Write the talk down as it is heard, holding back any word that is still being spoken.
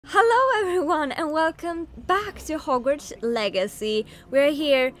Hello everyone and welcome back to Hogwarts Legacy. We're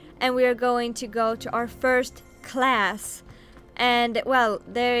here and we are going to go to our first class. And well,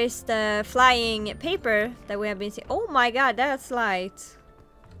 there is the flying paper that we have been seeing. Oh my god, that's light.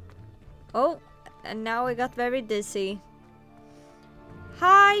 Oh, and now we got very dizzy.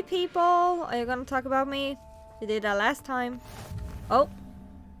 Hi people, are you gonna talk about me? You did that last time. Oh.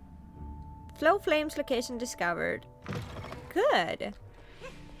 Flow Flames location discovered. Good.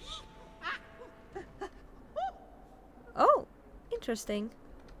 Oh, interesting.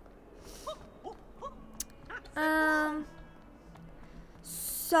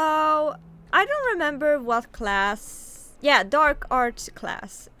 So I don't remember what class. Yeah, dark arts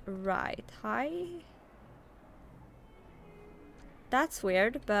class. Right. Hi. That's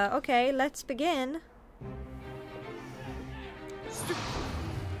weird, but okay, let's begin.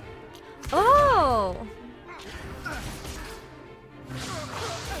 Oh. Is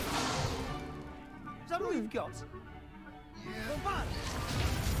that all you've got?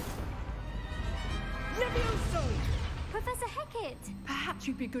 Professor Hecket! Perhaps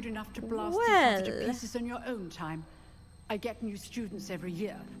you'd be good enough to blast Well. it to pieces in your own time. I get new students every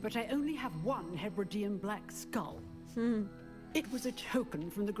year, but I only have one Hebridean black skull. It was a token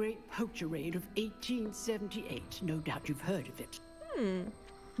from the Great Poacher Raid of 1878. No doubt you've heard of it.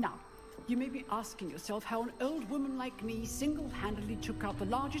 Now, you may be asking yourself how an old woman like me single-handedly took out the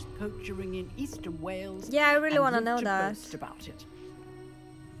largest poacher ring in eastern Wales. Yeah, I really want to and know lived that. boast about it.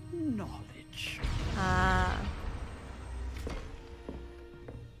 Knowledge. Ah.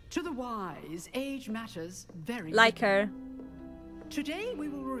 To the wise, age matters very Like little. her. Today we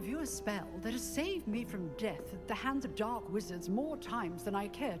will review a spell that has saved me from death at the hands of dark wizards more times than I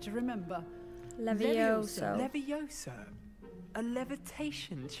care to remember. Levioso. Levioso. A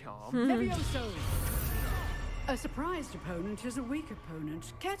levitation charm? Levioso! A surprised opponent is a weak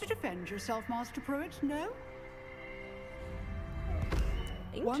opponent. Care to defend yourself, Master Pruitt? No?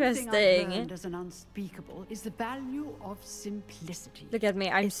 One thing I've Interesting. learned as an unspeakable is the value of simplicity. Look at me,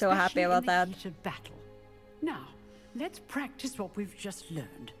 I'm so happy especially about in the that. heat of battle. Now, let's practice what we've just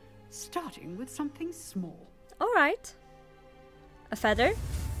learned, starting with something small. Alright. A feather?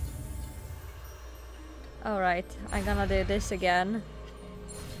 Alright, I'm gonna do this again.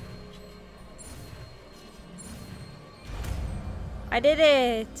 I did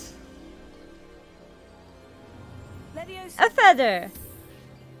it! A feather!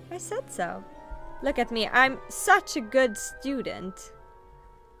 I said so. Look at me, I'm such a good student.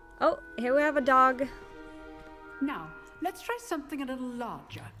 Oh, here we have a dog. Now, let's try something a little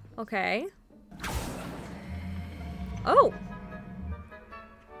larger. Okay. Oh!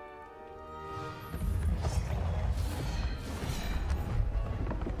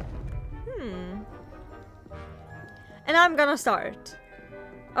 And I'm gonna start.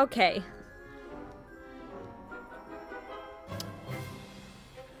 Okay.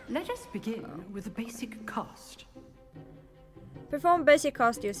 Let us begin with a basic cast. Perform basic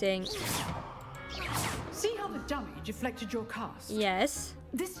cast using... See how the dummy deflected your cast? Yes.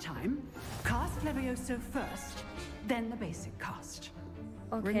 This time, cast Levioso first, then the basic cast.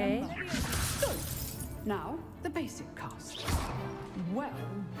 Okay. Remember? Good. Now, the basic cast. Well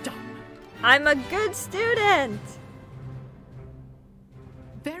done. I'm a good student!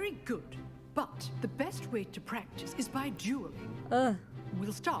 Very good. But the best way to practice is by dueling. Ugh.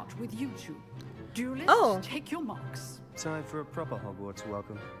 We'll start with you two. Duelists, Oh. take your marks. Time for a proper Hogwarts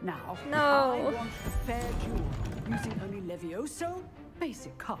welcome. Now, No. I want a fair duel, using only Levioso,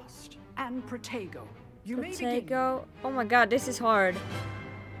 basic cast, and Protego. You may begin. Protego. Oh my god, this is hard.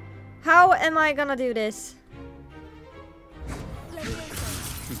 How am I gonna do this?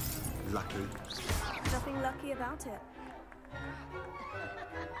 Lucky. Nothing lucky about it.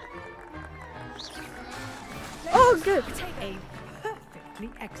 Oh, good. A perfectly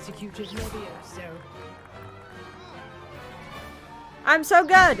executed Levioso. I'm so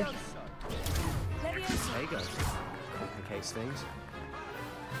good. There you go. Complicates things.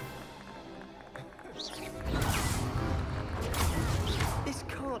 This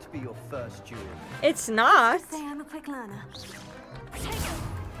can't be your first duel. It's not. Say I'm a quick learner.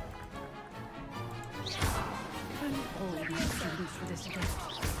 Only all my students for this event.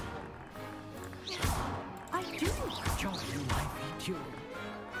 I do enjoy lively duel.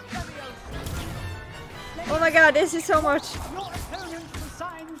 Oh my god, this is so much. Your opponent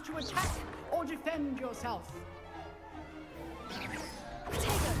decides to attack or defend yourself.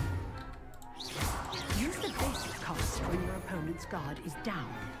 Use the basic cast when your opponent's guard is down.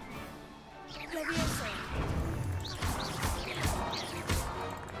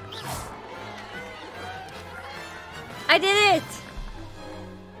 I did it!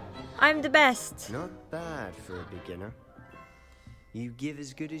 I'm the best. Not bad for a beginner. You give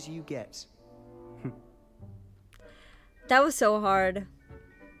as good as you get. That was so hard.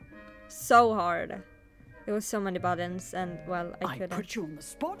 So hard. There was so many buttons and, well, I I couldn't. put you on the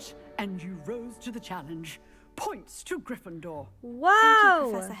spot, and you rose to the challenge. Points to Gryffindor. Wow! Thank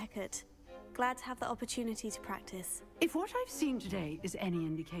you, Professor Heckert. Glad to have the opportunity to practice. If what I've seen today is any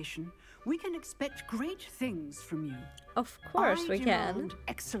indication, we can expect great things from you. Of course we can. demand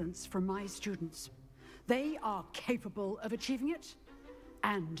excellence from my students. They are capable of achieving it,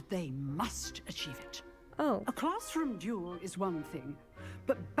 and they must achieve it. Oh. A classroom duel is one thing,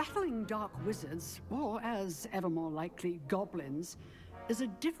 but battling dark wizards, or as ever more likely, goblins, is a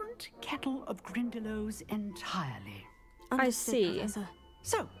different kettle of Grindylows entirely. I Understood, see. Professor.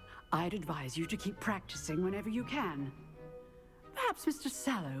 So, I'd advise you to keep practicing whenever you can. Perhaps Mr.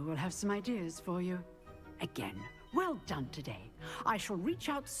 Sallow will have some ideas for you. Again, well done today. I shall reach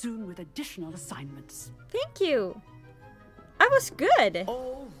out soon with additional assignments. Thank you. I was good.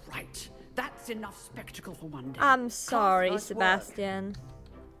 All right, that's enough spectacle for one day. I'm sorry, nice work. Sebastian.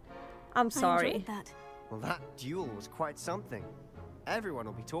 I'm I sorry. enjoyed that. Well, that duel was quite something. Everyone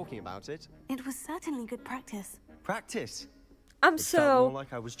will be talking about it. It was certainly good practice. Practice. I'm It felt more so,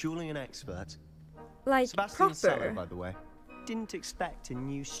 like I was dueling an expert. like, Sebastian Sallow, by proper. the way. Didn't expect a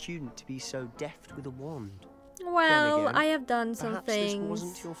new student to be so deft with a wand. Well, again, I have done some Perhaps this things.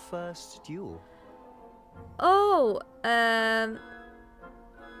 wasn't your first duel. Oh,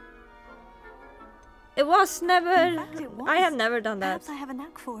 it was never. In fact, it was. I have never done that. Perhaps I have a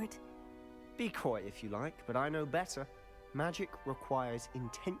knack for it. Be coy if you like, but I know better. Magic requires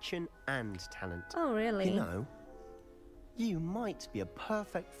intention and talent. Oh, really? You know, you might be a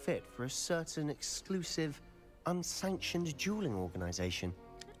perfect fit for a certain exclusive, unsanctioned dueling organization.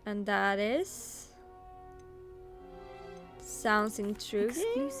 And that is. Sounds intriguing.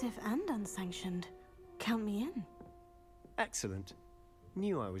 Exclusive and unsanctioned. Count me in. Excellent.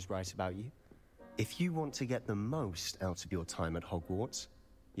 Knew I was right about you. If you want to get the most out of your time at Hogwarts,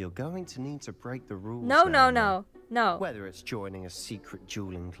 you're going to need to break the rules. No, now no, and then. no, no. Whether it's joining a secret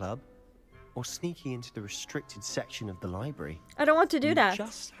dueling club or sneaking into the restricted section of the library. I don't want to do You that.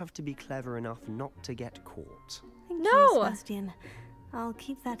 just have to be clever enough not to get caught. Thank No. you, Sebastian. I'll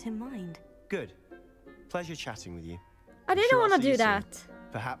keep that in mind. Good. Pleasure chatting with you. I didn't Sure, I'll want to see you do soon. that.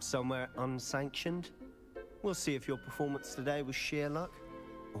 Perhaps somewhere unsanctioned? We'll see if your performance today was sheer luck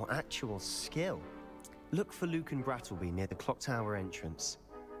or actual skill. Look for Luke and Brattleby near the clock tower entrance.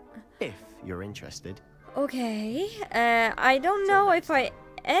 If you're interested. Okay. I don't know if I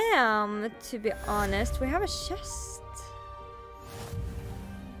am, to be honest. We have a chest.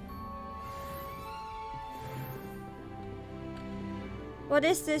 What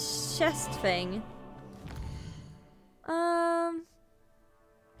is this chest thing?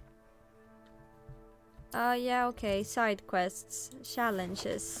 Yeah, okay. Side quests,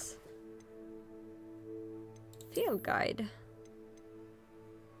 challenges, field guide.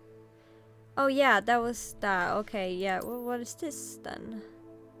 Oh yeah, that was that. Okay, yeah. Well, what is this then?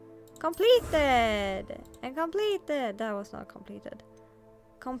 Completed and completed. That was not completed.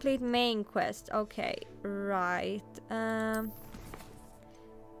 Complete main quest. Okay, right. Can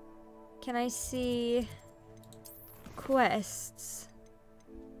I see quests?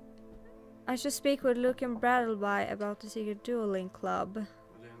 I should speak with Luke and Brattleby about the secret dueling club.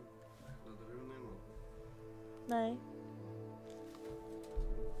 No.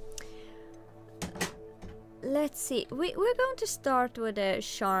 Let's see. We're going to start with a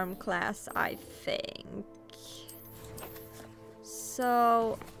charm class, I think.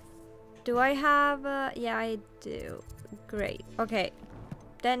 So, do I have a... Yeah, I do. Great. Okay.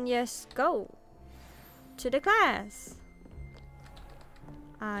 Then just go to the class,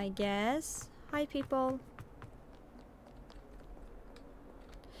 I guess. Hi, people.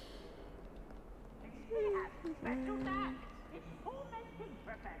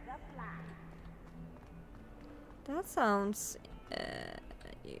 That sounds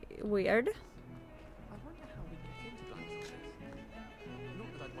weird. I wonder how we get into Black's office. Not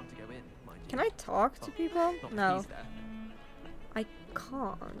that I'd want to go in, mind you. Can I talk to people? Not No, he's there. I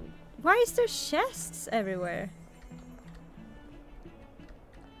can't. Why is there chests everywhere?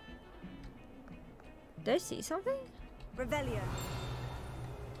 Did I see something? Revelio.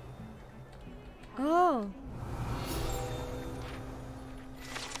 Oh.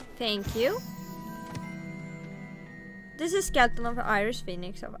 Thank you. This is skeleton of Irish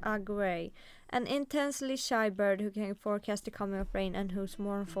Phoenix of Agray, an intensely shy bird who can forecast the coming of rain and whose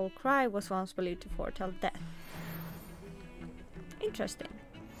mournful cry was once believed to foretell death. Interesting.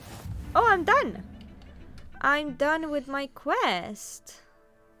 Oh, I'm done! I'm done with my quest.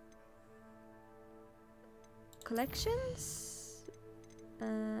 collections?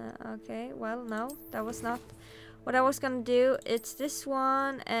 Okay, well, no, that was not what I was gonna do. It's this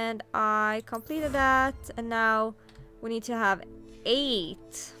one, and I completed that, and now we need to have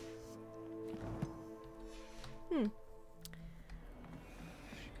 8.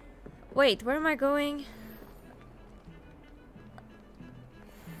 Wait, where am I going?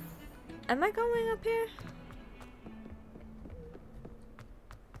 Am I going up here?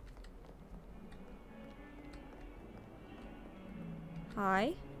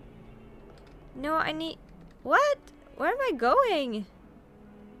 Hi. No, I need... What? Where am I going?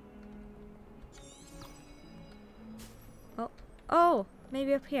 Oh,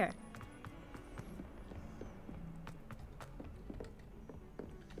 maybe up here.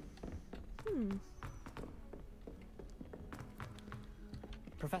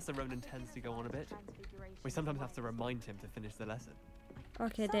 Professor Ronan tends to go on a bit. We sometimes have to remind him to finish the lesson.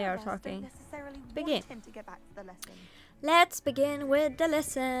 Okay, Some they are of us don't talking. necessarily Begin. want him to get back to the lesson. Let's begin with the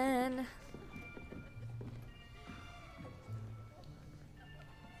lesson.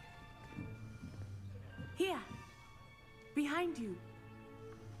 Here, behind you.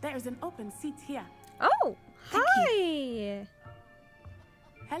 There is an open seat here. Oh, Thank hi.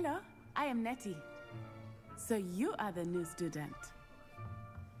 Hello, I am Nettie. So you are the new student.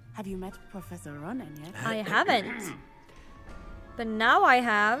 Have you met Professor Ronan yet? I haven't. But now I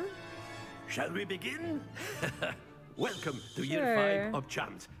have. Shall we begin? Welcome to Sure. year 5 of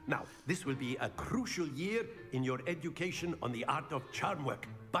charms. Now, this will be a crucial year in your education on the art of charm work.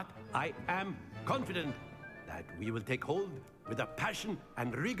 But I am confident that we will take hold with the passion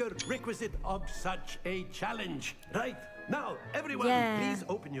and rigor requisite of such a challenge. Right, now, everyone, Yeah. please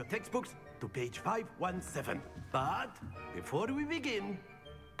open your textbooks to page 517. But before we begin,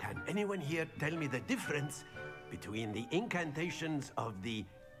 can anyone here tell me the difference between the incantations of the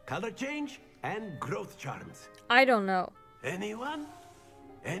color change and growth charms? I don't know. Anyone?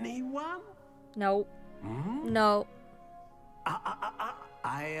 Anyone? No. No.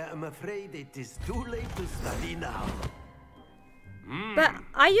 I am afraid it is too late to study now. But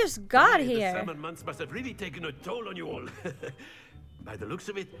I just got The here. summer months must have really taken a toll on you all. By the looks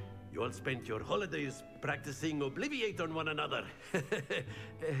of it, you all spent your holidays practicing Obliviate on one another.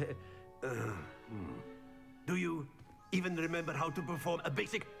 Do you even remember how to perform a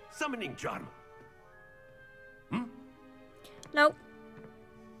basic summoning charm? Nope.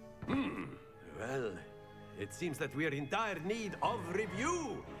 Well, it seems that we are in dire need of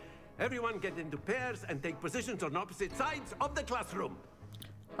review. Everyone get into pairs and take positions on opposite sides of the classroom.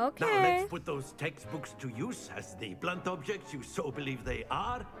 Now Okay. let's put those textbooks to use as the blunt objects you so believe they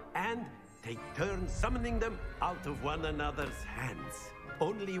are, and take turns summoning them out of one another's hands.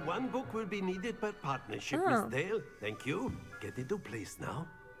 Only one book will be needed per partnership, Oh. Miss Dale. Thank you. Get into place now.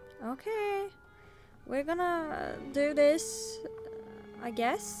 Okay. We're gonna do this, I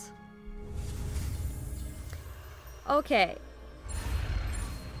guess. Okay.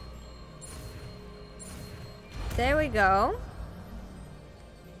 There we go.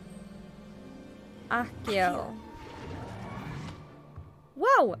 Accio.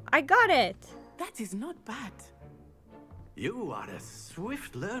 Whoa, I got it. That is not bad. You are a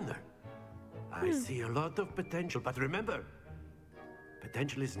swift learner. I see a lot of potential, but remember,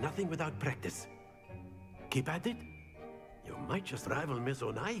 potential is nothing without practice. Keep at it. You might just rival Miss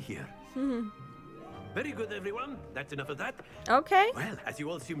Onai here. Very good, everyone. That's enough of that. Okay. Well, as you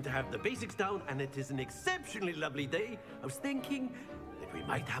all seem to have the basics down, and it is an exceptionally lovely day, I was thinking that we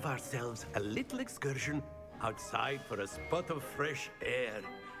might have ourselves a little excursion outside for a spot of fresh air.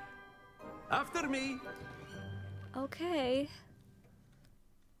 After me. Okay.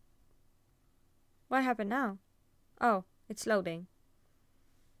 What happened now? Oh, it's loading.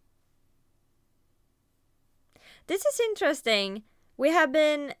 This is interesting. We have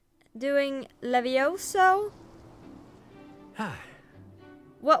been doing Levioso.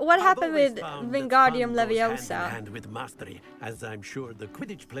 What happened with Wingardium Leviosa? Hand in hand with mastery, as I'm sure the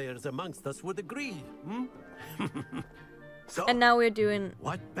Quidditch players amongst us would agree. So, And now we're doing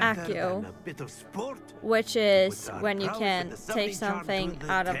what better Accio, than a bit of sport? which is Puts our when you prowess can in the take summoning charm something to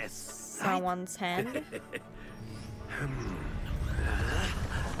the out of test, right? someone's hand.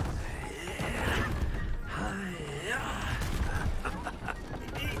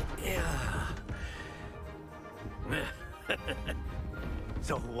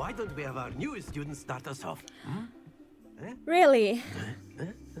 So why don't we have our newest student start us off? Really?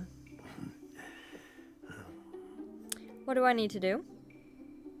 What do I need to do?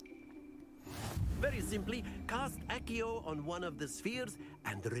 Very simply, cast Accio on one of the spheres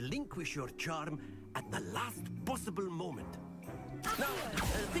and relinquish your charm at the last possible moment. Now,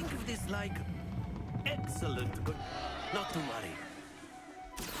 think of this like X Excellent. Good. Not to worry.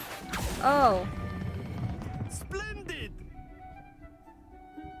 Oh. Splendid.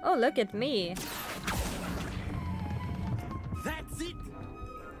 Oh, look at me. That's it.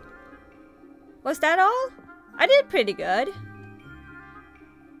 Was that all? I did pretty good.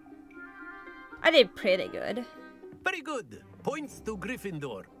 I did pretty good. Very good. Points to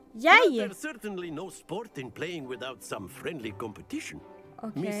Gryffindor. Yay! But there's certainly no sport in playing without some friendly competition.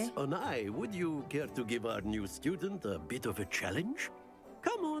 Okay. Miss Onai, would you care to give our new student a bit of a challenge?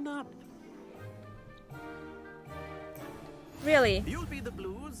 Come on up. Really? You'll be the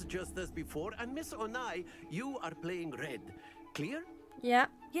blues just as before, and Miss Onai, you are playing red. Clear? Yeah.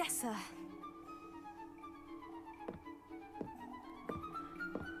 Yes, sir.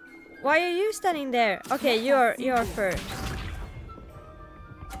 Why are you standing there? Okay, you're first.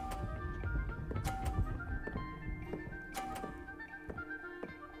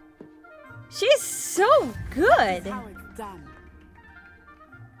 She's so good. How it's done.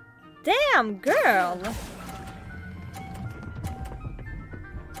 Damn, girl.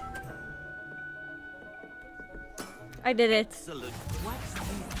 I did it. Excellent. What's this?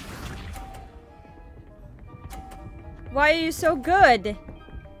 Why are you so good?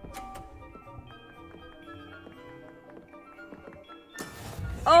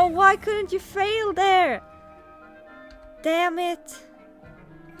 Oh, why couldn't you fail there? Damn it.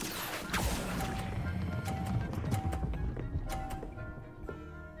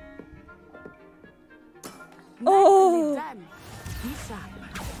 Oh. Nicely done. Be sharp.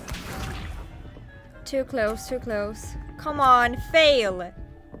 Too close, too close. Come on, fail.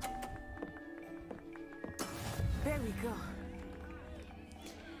 There we go.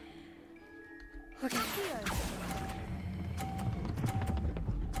 Okay.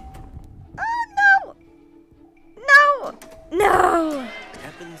 Oh, no! No! No!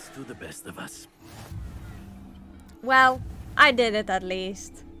 Happens to the best of us. Well, I did it at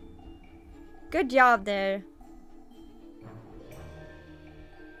least. Good job there.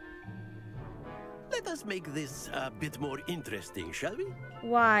 Let us make this a bit more interesting, shall we?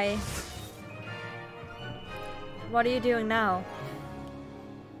 Why? What are you doing now?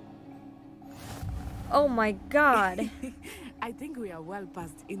 Oh my god. I think we are well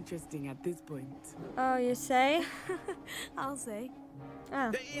past interesting at this point. Oh, you say? I'll say.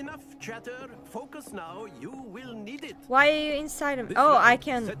 Oh. Enough chatter. Focus now. You will need it. Why are you inside of me? This Oh, I round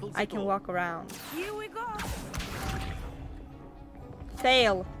can settles it all. walk around. Here we go.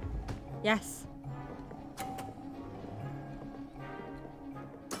 Fail. Yes.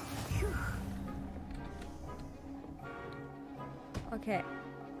 Okay.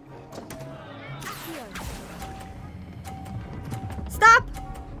 Stop!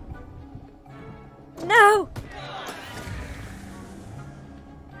 No!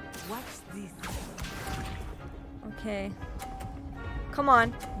 What's this? Okay. Come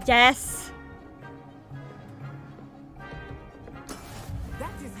on. Yes!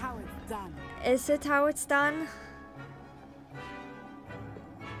 That is how it's done. Is it how it's done?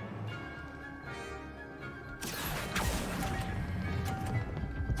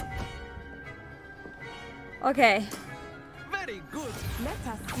 Okay. Very good. Let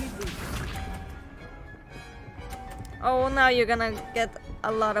us see this. Oh, now you're gonna get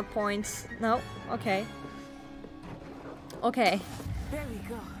a lot of points. No? Okay. Okay. There we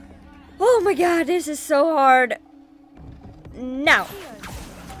go. Oh my god, this is so hard. No.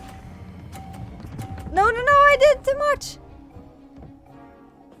 No, no, no, I did too much.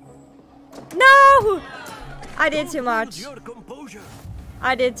 No! I did too much. Hold your composure.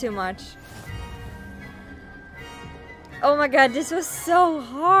 I did too much. Oh my god, this was so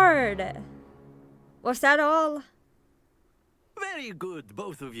hard. Was that all? Very good,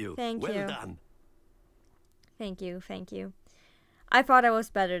 both of you. Thank well you. done. Thank you, thank you. I thought I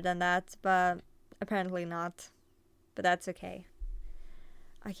was better than that, but apparently not. But that's okay.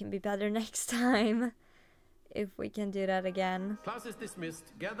 I can be better next time. If we can do that again. Class is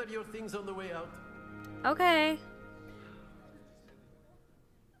dismissed. Gather your things on the way out. Okay.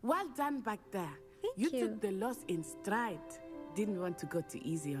 Well done back there. Thank You you. took the loss in stride. Didn't want to go too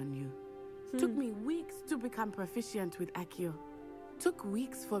easy on you. Took me weeks to become proficient with Accio. Took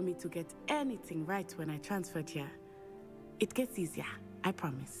weeks for me to get anything right when I transferred here. It gets easier, I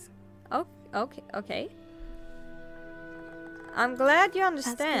promise. Oh, okay, okay. I'm glad you That's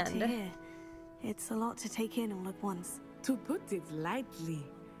understand. good to hear. It's a lot to take in all at once. To put it lightly,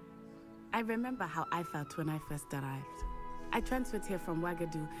 I remember how I felt when I first arrived. I transferred here from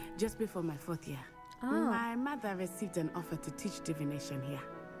Wagadu just before my 4th year. Oh. My mother received an offer to teach divination here.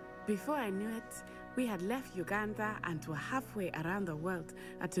 Before I knew it, we had left Uganda and were halfway around the world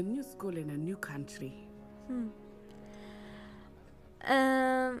at a new school in a new country.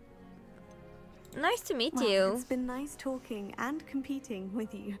 Nice to meet Well, you. it's been nice talking and competing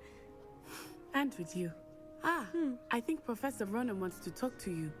with you. And with you. I think Professor Ronan wants to talk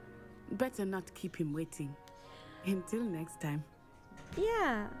to you. Better not keep him waiting. Until next time.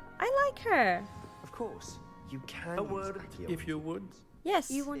 Yeah, I like her. Of course, you can. A use word, Accio if you would. Yes.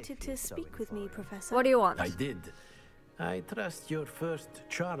 You wanted If to you're so speak with me, inclined. Professor? What do you want? I did. I trust your first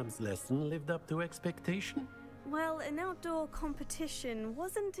charms lesson lived up to expectation. Well, an outdoor competition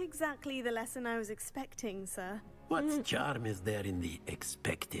wasn't exactly the lesson I was expecting, sir. What charm is there in the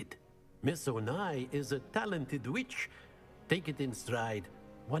expected? Miss Onai is a talented witch. Take it in stride.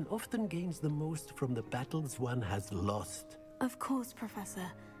 One often gains the most from the battles one has lost. Of course,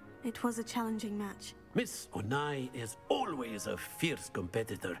 Professor. It was a challenging match. Miss Onai is always a fierce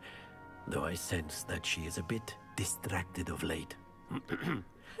competitor, though I sense that she is a bit distracted of late.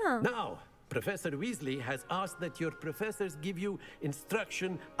 Now, Professor Weasley has asked that your professors give you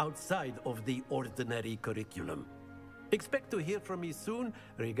instruction outside of the ordinary curriculum. Expect to hear from me soon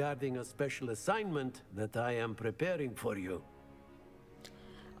regarding a special assignment that I am preparing for you.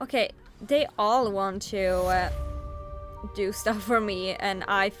 Okay, they all want to do stuff for me, and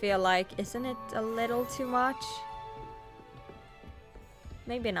I feel like, isn't it a little too much?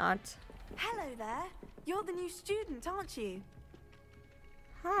 Maybe not. Hello there. You're the new student, aren't you?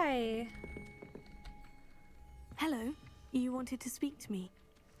 Hi. Hello. You wanted to speak to me.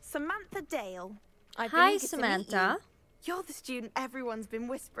 Samantha Dale. I've been Hi, eager to meet Samantha. you. You're the student everyone's been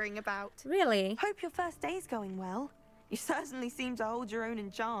whispering about. Really? Hope your first day's going well. You certainly seem to hold your own in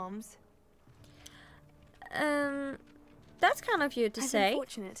charms. That's kind of you to I've say. been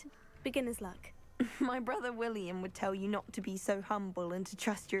fortunate. Beginner's luck. My brother William would tell you not to be so humble and to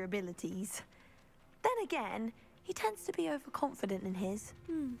trust your abilities. Then again, he tends to be overconfident in his.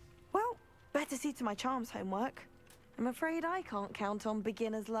 Well, better see to my charms homework. I'm afraid I can't count on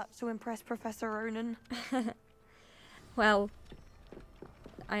beginner's luck to impress Professor Ronan. Well,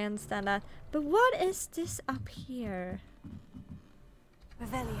 I understand that. But what is this up here?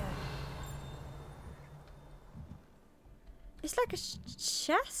 Revelio. It's like a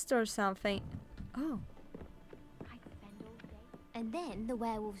chest or something. Oh. And then the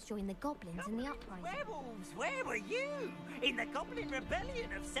werewolves joined the goblins in the uprising. Werewolves, where were you? In the Goblin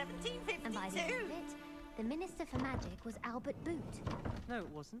Rebellion of 1752? And by the end of it, the Minister for Magic was Albert Boot. No, it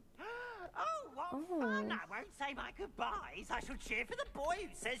wasn't. Oh, what fun! I won't say my goodbyes. I shall cheer for the boy who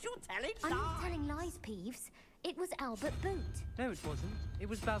says you're telling I'm not lies. telling lies, Peeves. It was Albert Boot. No, it wasn't. It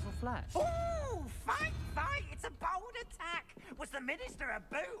was Basil Flash. Oh, fight, fight! It's a bold attack. Was the Minister a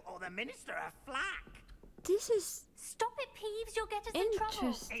boot or the Minister a flack? This is Stop it, Peeves. You'll get us in trouble. In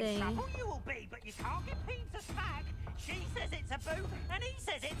interesting. trouble you will be, but you can't get Peeves a flag. She says it's a boot and he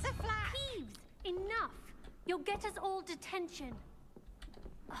says it's a flack. Peeves, enough. You'll get us all detention.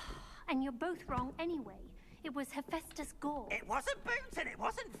 And you're both wrong anyway. It was Hephaestus Gore. It wasn't boot and it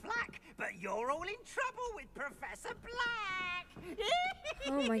wasn't flack, but you're all in trouble with Professor Black.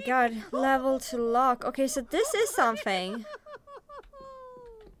 Oh my god, level to lock. Okay, so this is something.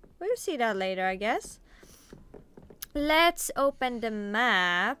 We'll see that later, I guess. Let's open the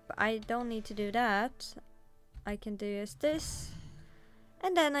map. I don't need to do that. I can do just this.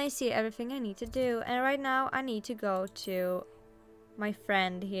 And then I see everything I need to do. And right now I need to go to my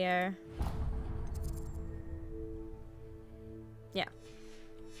friend here. Yeah.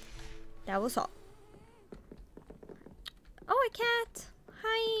 That was all. Oh, a cat.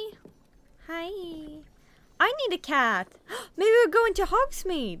 Hi. Hi. I need a cat. Maybe we're going to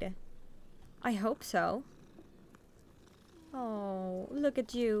Hogsmeade. I hope so. Oh, look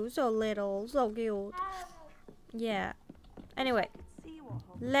at you. So little. So cute. Yeah. Anyway.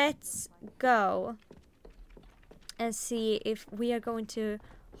 Let's go and see if we are going to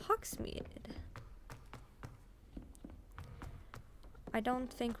Hogsmeade. I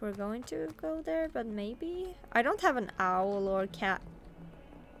don't think we're going to go there, but maybe. I don't have an owl or cat.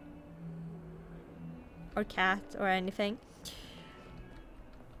 Or cat or anything.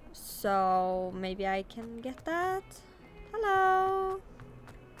 So maybe I can get that. Hello.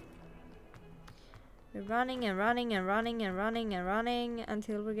 We're running and running and running and running and running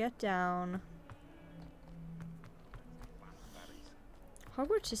until we get down.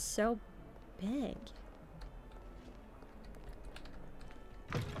 Hogwarts is so big.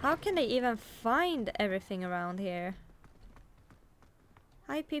 How can they even find everything around here?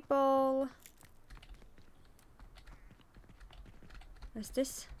 Hi, people. What's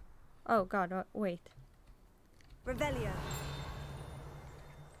this? Oh god, wait. Revelio.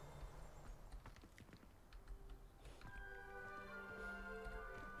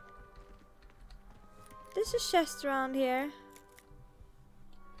 There's a chest around here.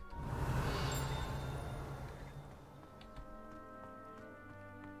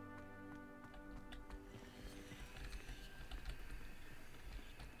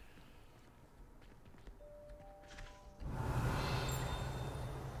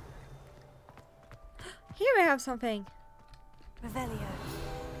 Here we have something. Revelio.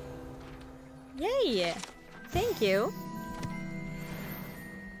 Yay! Thank you.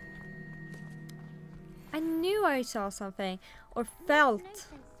 I knew I saw something or felt.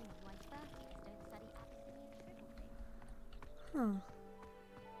 Huh.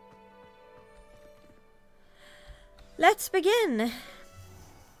 Let's begin.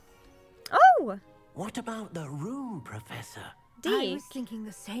 Oh! What about the room, Professor? I Deke. was thinking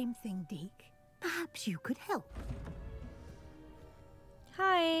the same thing, Deke. Perhaps you could help.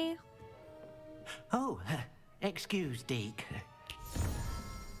 Hi. Oh, excuse, Deke.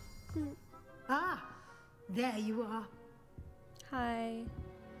 Ah, there you are. Hi.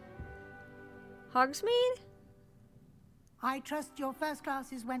 Hogsmeade? I trust your first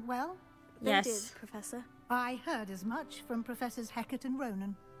classes went well? Yes. They did, Professor. I heard as much from Professors Hecat and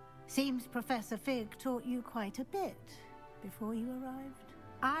Ronan. Seems Professor Fig taught you quite a bit before you arrived.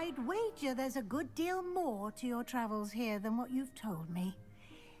 I'd wager there's a good deal more to your travels here than what you've told me.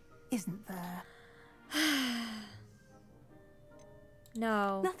 Isn't there?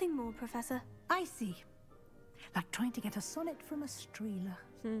 No. Nothing more, Professor. I see. Like trying to get a sonnet from a streeler.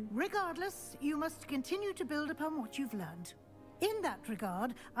 Regardless, you must continue to build upon what you've learned. In that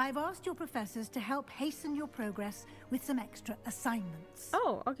regard, I've asked your professors to help hasten your progress with some extra assignments.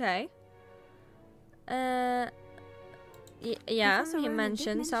 Oh, okay. Yeah, Professor he Ronan did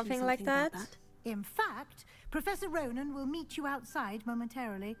mentioned mention something like about that. In fact, Professor Ronan will meet you outside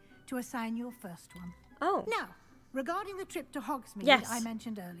momentarily to assign your first one. Oh. Now, regarding the trip to Hogsmeade Yes. I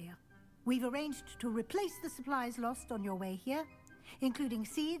mentioned earlier, we've arranged to replace the supplies lost on your way here, including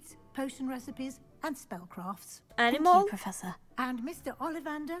seeds, potion recipes, and spellcrafts. Animal? Thank you, Professor. And Mr.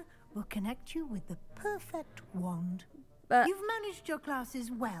 Ollivander will connect you with the perfect wand. But You've managed your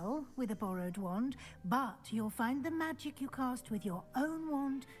classes well with a borrowed wand, but you'll find the magic you cast with your own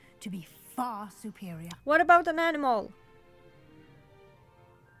wand to be far superior. what about an animal?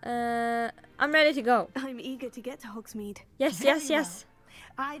 I'm ready to go. I'm eager to get to Hogsmeade. Yes, Very yes, yes.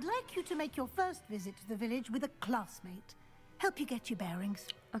 well. I'd like you to make your first visit to the village with a classmate. Help you get your bearings.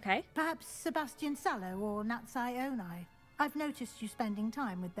 Okay. Perhaps Sebastian Sallow or Natsai Onai. I've noticed you spending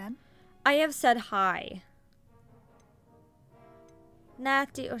time with them. I have said hi.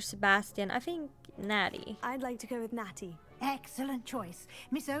 Natty or Sebastian? I think Natty. I'd like to go with Natty. Excellent choice.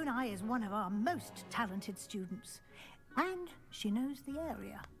 Miss Onai is one of our most talented students. And she knows the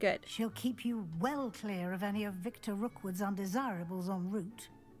area. Good. She'll keep you well clear of any of Victor Rookwood's undesirables en route.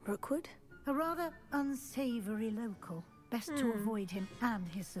 Rookwood? A rather unsavory local. Best to avoid him and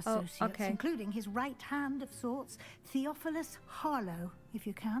his associates, okay. including his right hand of sorts, Theophilus Harlow, if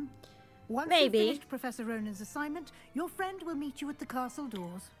you can. Once Maybe. you've finished Professor Ronan's assignment, your friend will meet you at the castle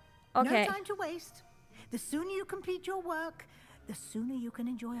doors. Okay. No time to waste. The sooner you complete your work, the sooner you can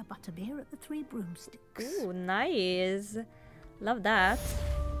enjoy a butterbeer at the Three Broomsticks. Ooh, nice. Love that.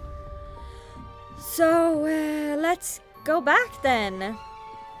 So, let's go back then.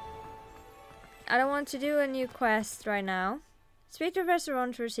 I don't want to do a new quest right now. Speak to Professor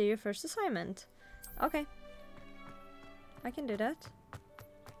Ron to receive your first assignment. Okay. I can do that.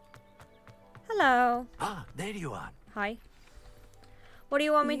 Hello. Ah, there you are. Hi. What do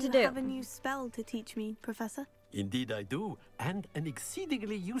you want me to do? You have a new spell to teach me, Professor. Indeed I do, and an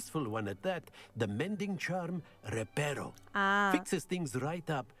exceedingly useful one at that. The mending charm, Reparo. Ah. Fixes things right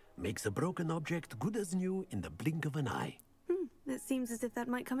up, makes a broken object good as new in the blink of an eye. It seems as if that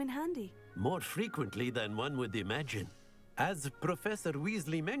might come in handy. More frequently than one would imagine. As Professor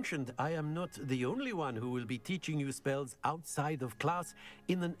Weasley mentioned, I am not the only one who will be teaching you spells outside of class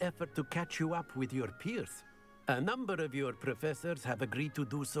in an effort to catch you up with your peers. A number of your professors have agreed to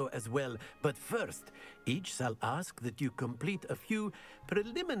do so as well, but first, each shall ask that you complete a few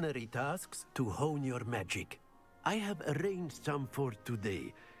preliminary tasks to hone your magic. I have arranged some for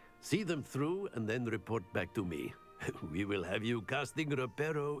today. See them through and then report back to me. We will have you casting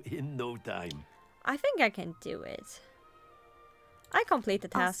Reparo in no time. I think I can do it. I complete the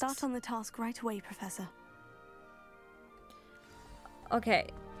I'll tasks. start on the task right away, Professor. Okay.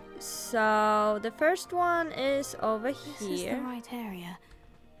 So, the first one is over This is the here. right area.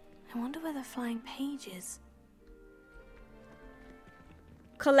 I wonder where the flying page is.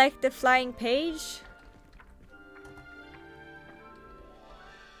 Collect the flying page.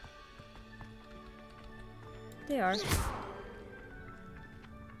 They are.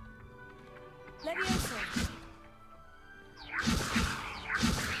 Leviosa.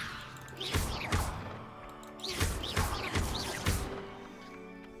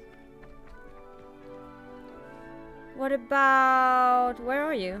 What about... Where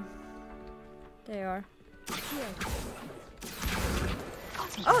are you? There you are.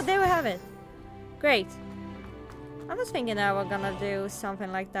 Oh, there we have it. Great. I was thinking that we're gonna do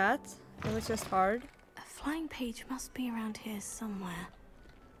something like that. It was just hard. A flying page must be around here somewhere.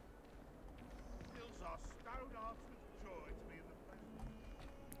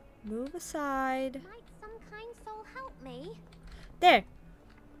 Move aside. Might some kind soul help me? There.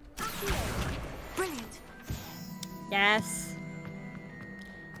 Brilliant. Yes.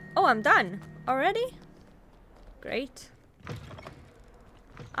 Oh, I'm done already? Great.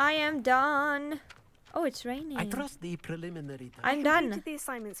 I am done. Oh, it's raining. I trust the preliminary... I'm I done. completed the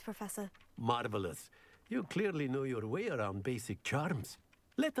assignments, Professor. Marvelous. You clearly know your way around basic charms.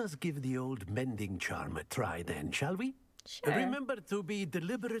 Let us give the old mending charm a try then, shall we? Sure. Remember to be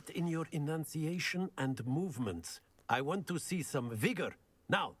deliberate in your enunciation and movements. I want to see some vigor.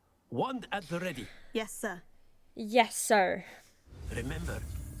 Now, wand at the ready. Yes, sir. Yes, sir. Remember,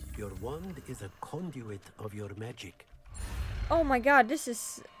 your wand is a conduit of your magic. Oh my god, this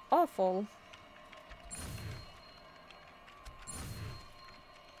is awful.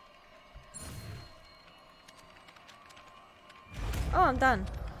 Oh, I'm done.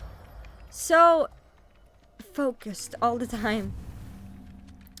 So focused all the time.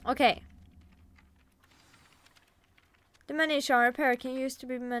 Okay. The miniature repair can use to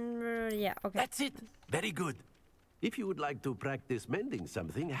be yeah, okay. That's it. Very good. If you would like to practice mending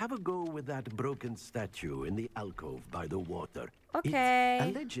something, have a go with that broken statue in the alcove by the water. Okay.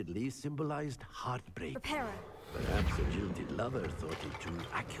 It allegedly symbolized heartbreak. Repairer. Perhaps a jilted lover thought it too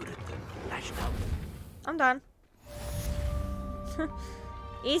accurate and lashed out. I'm done.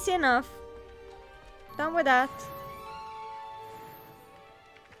 Easy enough. Done with that.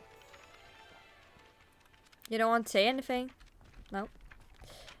 You don't want to say anything? No.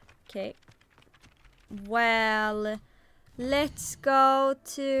 Okay. Well, let's go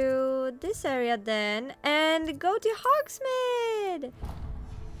to this area then and go to Hogsmeade.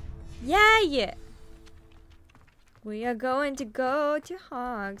 Yay! We are going to go to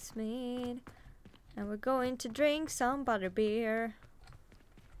Hogsmeade and we're going to drink some butterbeer.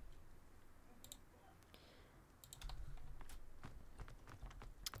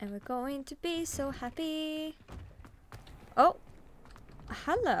 And we're going to be so happy. Oh,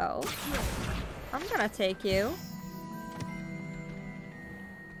 hello. I'm gonna take you.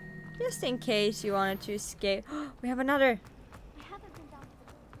 Just in case you wanted to escape. We have another.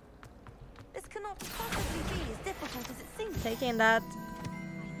 This cannot possibly be as difficult as it seems. Taking that.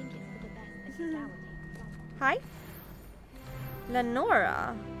 I think it's for the best if you down Hi.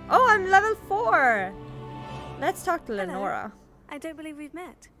 Lenora. Oh, I'm level 4. Let's talk to Lenora. I don't believe we've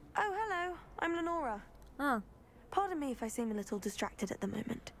met. Oh, hello. I'm Lenora. Oh. Pardon me if I seem a little distracted at the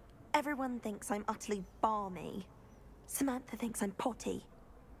moment. Everyone thinks I'm utterly balmy. Samantha thinks I'm potty.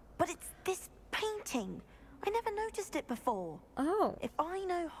 But it's this painting. I never noticed it before. Oh. If I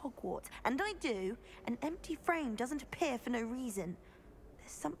know Hogwarts, and I do, an empty frame doesn't appear for no reason.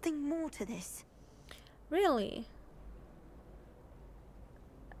 There's something more to this. Really?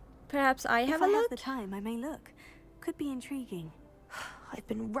 Perhaps I have if a I look? have the time, I may look. Could be intriguing. I've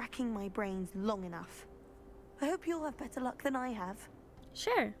been racking my brains long enough. I hope you'll have better luck than I have.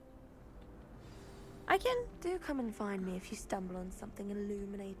 Sure. I can. Do come and find me if you stumble on something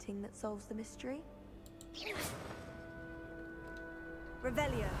illuminating that solves the mystery.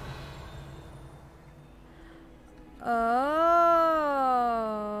 Revelio. Oh.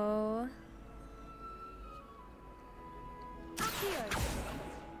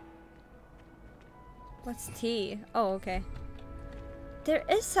 What's T? Oh, okay. There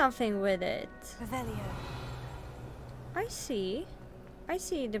is something with it. Revelio. I see. I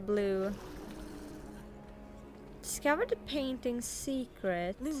see the blue. Discover the painting's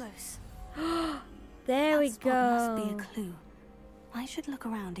secret. Lumos. There we go. That must be a clue. I should look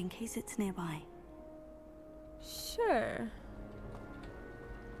around in case it's nearby. Sure.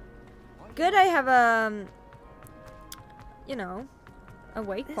 Good, I have a, you know, a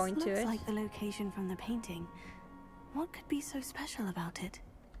waypoint to This it. looks like the location from the painting. What could be so special about it?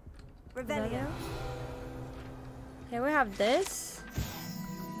 Revelio. Here we have this.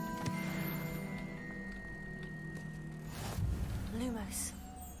 Lumos.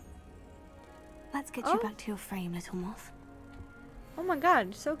 Let's get you back to your frame, little moth. Oh my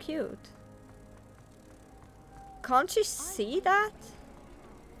god, so cute. Can't you see that?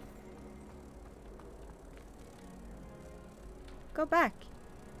 Go back.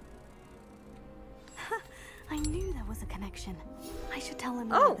 I knew there was a connection. I should tell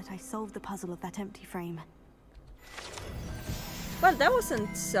him Oh. now that I solved the puzzle of that empty frame. Well, that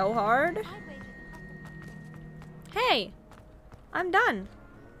wasn't so hard. Hey, I'm done.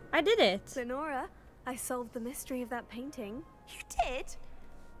 I did it. Lenora, I solved the mystery of that painting. You did?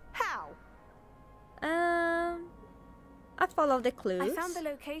 How? I followed the clues. I found the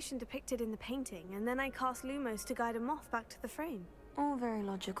location depicted in the painting, and then I cast Lumos to guide a moth back to the frame. All very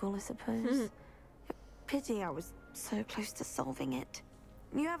logical, I suppose. Pity I was so close to solving it.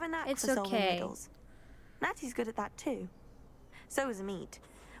 You have a knack It's for solving okay. riddles. Natty's good at that too. So is Amit,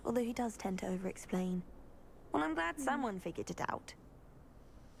 although he does tend to over-explain. Well, I'm glad someone figured it out.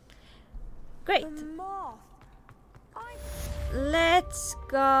 Great. The moth. Let's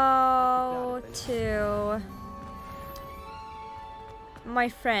go to my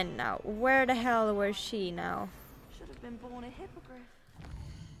friend now. Where the hell was she now? Should have been born a hippogriff.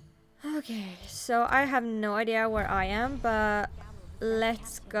 Okay, so I have no idea where I am, but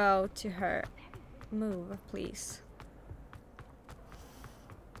let's go to her. Move, please.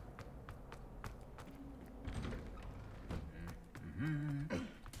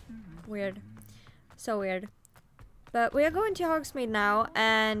 Weird. So weird. But we are going to Hogsmeade now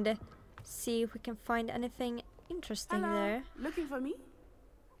and see if we can find anything interesting there. Looking for me?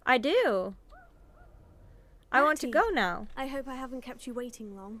 I do. I want to Natty, go now. I hope I haven't kept you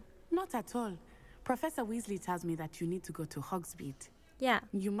waiting long. Not at all. Professor Weasley tells me that you need to go to Hogsmeade. Yeah.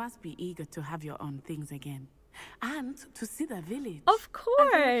 You must be eager to have your own things again. And to see the village. Of I'm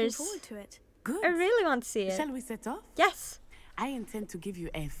looking course. forward to it. Good. I really want to see it. Shall we set off? Yes. I intend to give you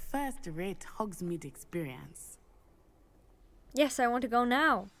a first-rate Hogsmeade experience. Yes, I want to go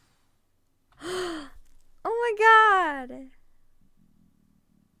now. Oh my god.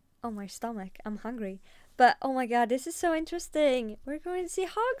 Oh, my stomach. I'm hungry. But oh my god, this is so interesting. We're going to see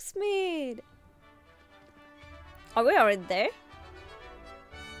Hogsmeade. Are we already there?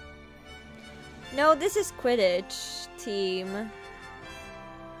 No, this is Quidditch team.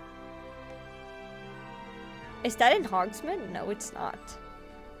 Is that in Hogsmeade? No, it's not.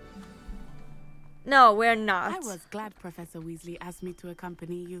 No, we're not. I was glad Professor Weasley asked me to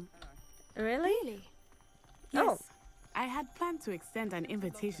accompany you. Really? Yes. Oh. I had planned to extend an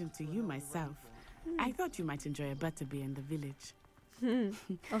invitation to you myself. I thought you might enjoy a butterbeer in the village.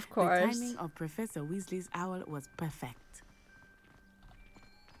 Of course. The timing of Professor Weasley's owl was perfect.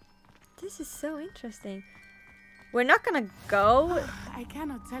 This is so interesting. We're not gonna go I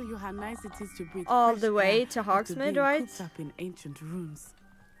cannot tell you how nice it is to breathe all fresh the way air to after Hogsmeade, being right? cooped up in ancient rooms.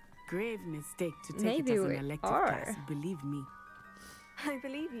 Grave mistake to take Maybe it as we an elective are. class, believe me. I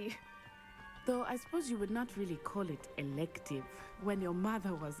believe you. Though I suppose you would not really call it elective when your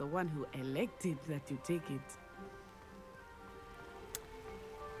mother was the one who elected that you take it.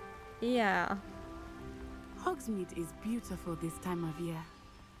 Yeah. Hogsmeade is beautiful this time of year.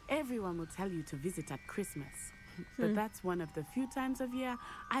 Everyone will tell you to visit at Christmas. But that's one of the few times of year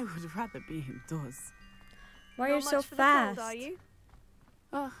I would rather be indoors. Why Not are you so much for the fast? cold, are you?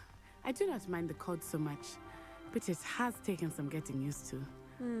 Oh, I do not mind the cold so much, but it has taken some getting used to.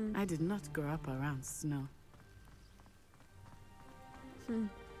 I did not grow up around snow.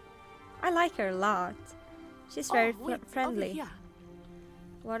 I like her a lot. She's very wait, over friendly. here.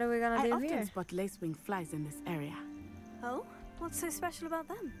 What are we gonna I do often here? spot lacewing flies in this area. Oh? What's so special about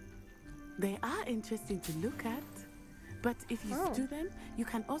them? They are interesting to look at, but if you Oh. stew them, you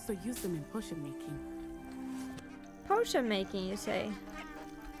can also use them in potion making. Potion making, you say?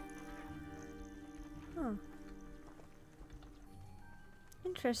 Huh.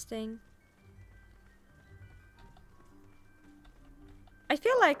 Interesting. I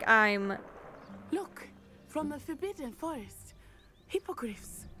feel like I'm... Look, from the Forbidden Forest.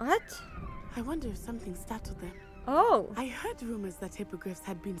 Hippogriffs. What? I wonder if something startled them. Oh. I heard rumors that hippogriffs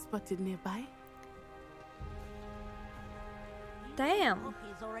had been spotted nearby. Damn.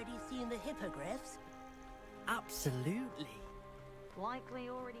 Poppy's already seen the hippogriffs. Absolutely. Likely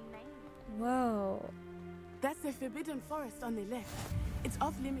already made. Whoa. That's the Forbidden Forest on the left. It's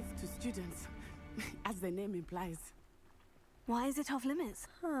off limits to students, as the name implies. Why is it off limits?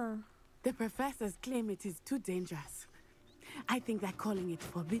 Huh. The professors claim it is too dangerous. I think that calling it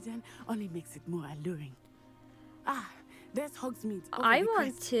forbidden only makes it more alluring. Ah, there's Hogsmeade. over I the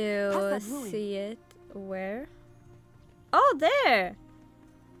want crest. to Past that ruin. see it. Where? Oh, there!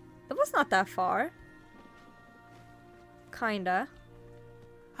 It was not that far. Kinda.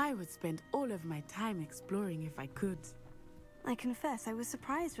 I would spend all of my time exploring if I could. I confess, I was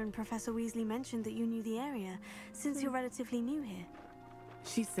surprised when Professor Weasley mentioned that you knew the area, since you're relatively new here.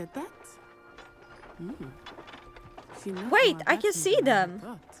 She said that? She knows Wait, more I about can me see than I them.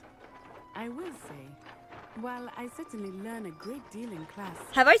 thought. I will say, While I certainly learn a great deal in class,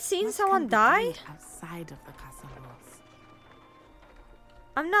 Have I seen much someone can be die? gained outside of the castle walls.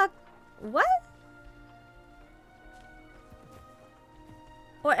 I'm not... What?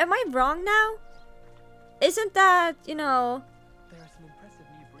 Or am I wrong now? Isn't that, you know,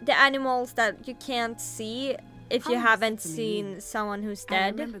 the animals that you can't see if you haven't seen someone who's I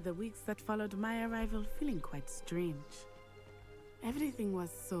dead? remember the weeks that followed my arrival feeling quite strange. Everything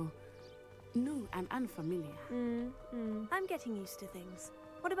was so new and unfamiliar. I'm getting used to things.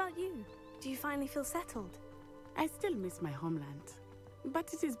 What about you? Do you finally feel settled? I still miss my homeland,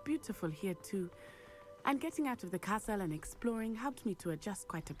 but it is beautiful here too. And getting out of the castle and exploring helped me to adjust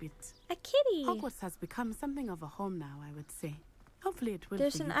quite a bit. A kitty! Hogwarts has become something of a home now, I would say. Hopefully it will.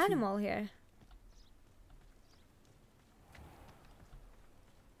 There's for an you too. animal here.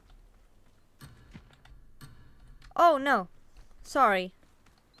 Oh no. Sorry.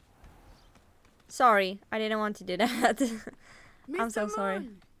 Sorry, I didn't want to do that. I'm so Mr. sorry.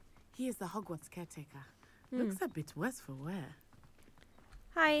 Moon! He is the Hogwarts caretaker. Looks a bit worse for wear.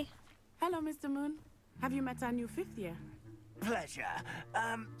 Hi. Hello, Mr. Moon. Have you met our new 5th year? Pleasure.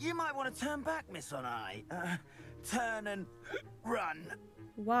 You might want to turn back, Miss Onai. Turn and run.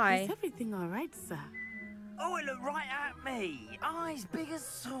 Why? Is everything all right, sir? Oh, it looked right at me. Eyes big as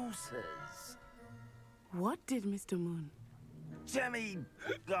saucers. What did Mr. Moon? Jemmy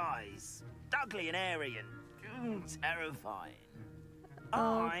guys. Ugly and airy and terrifying.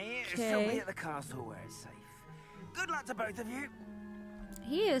 I shall be at the castle where it's safe. Good luck to both of you.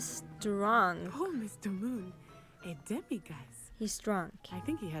 He is drunk. Oh, Mr. Moon. A demi-guise. He's drunk. I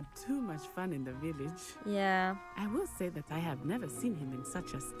think he had too much fun in the village. Yeah. I will say that I have never seen him in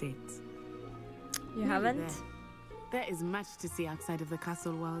such a state. You haven't? There is much to see outside of the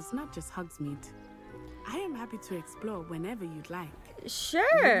castle walls, not just Hogsmeade. I am happy to explore whenever you'd like. Sure.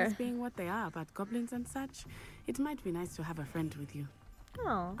 Rumors being what they are about goblins and such, it might be nice to have a friend with you.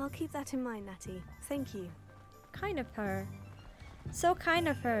 Oh. I'll keep that in mind, Natty. Thank you. Kind of her. So kind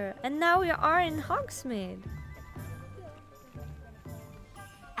of her. And now we are in Hogsmeade.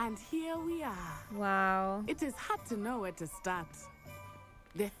 And here we are. Wow. It is hard to know where to start.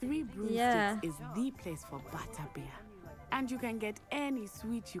 The Three Broomsticks is the place for butterbeer. And you can get any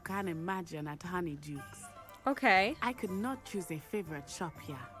sweet you can imagine at Honeydukes. Okay. I could not choose a favorite shop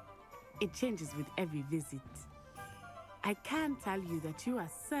here. It changes with every visit. I can tell you that you are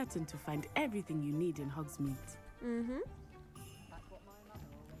certain to find everything you need in Hogsmeade.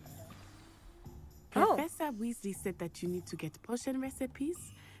 Professor Weasley said that you need to get potion recipes,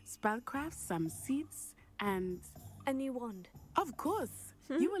 spellcrafts, some seeds, and... a new wand. Of course!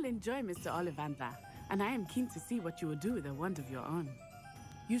 You will enjoy Mr. Ollivander, and I am keen to see what you will do with a wand of your own.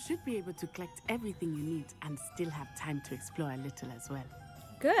 You should be able to collect everything you need and still have time to explore a little as well.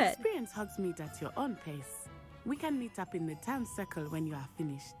 Good. Experience Hogsmeade at your own pace. We can meet up in the town circle when you are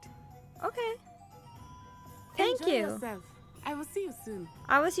finished. Okay. Thank Enjoy you. yourself. I will see you soon.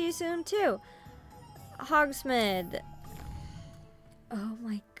 I will see you soon too. Hogsmeade. Oh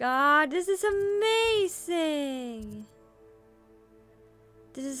my god, this is amazing.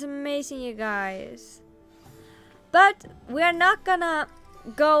 This is amazing, you guys. But we're not gonna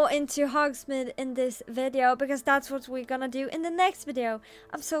go into Hogsmeade in this video because that's what we're gonna do in the next video.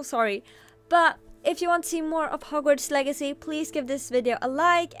 I'm so sorry. But if you want to see more of Hogwarts Legacy, please give this video a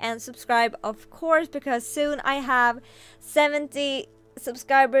like and subscribe, of course, because soon I have 70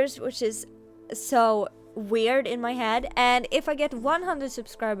 subscribers, which is so weird in my head. And if I get 100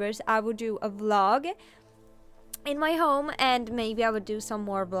 subscribers, I will do a vlog in my home, and maybe I would do some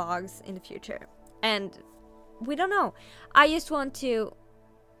more vlogs in the future. And we don't know. I just want to...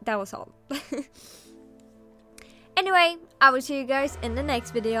 That was all. Anyway, I will see you guys in the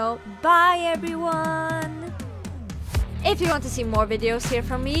next video. Bye, everyone! If you want to see more videos here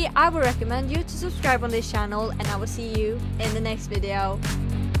from me, I would recommend you to subscribe on this channel, and I will see you in the next video.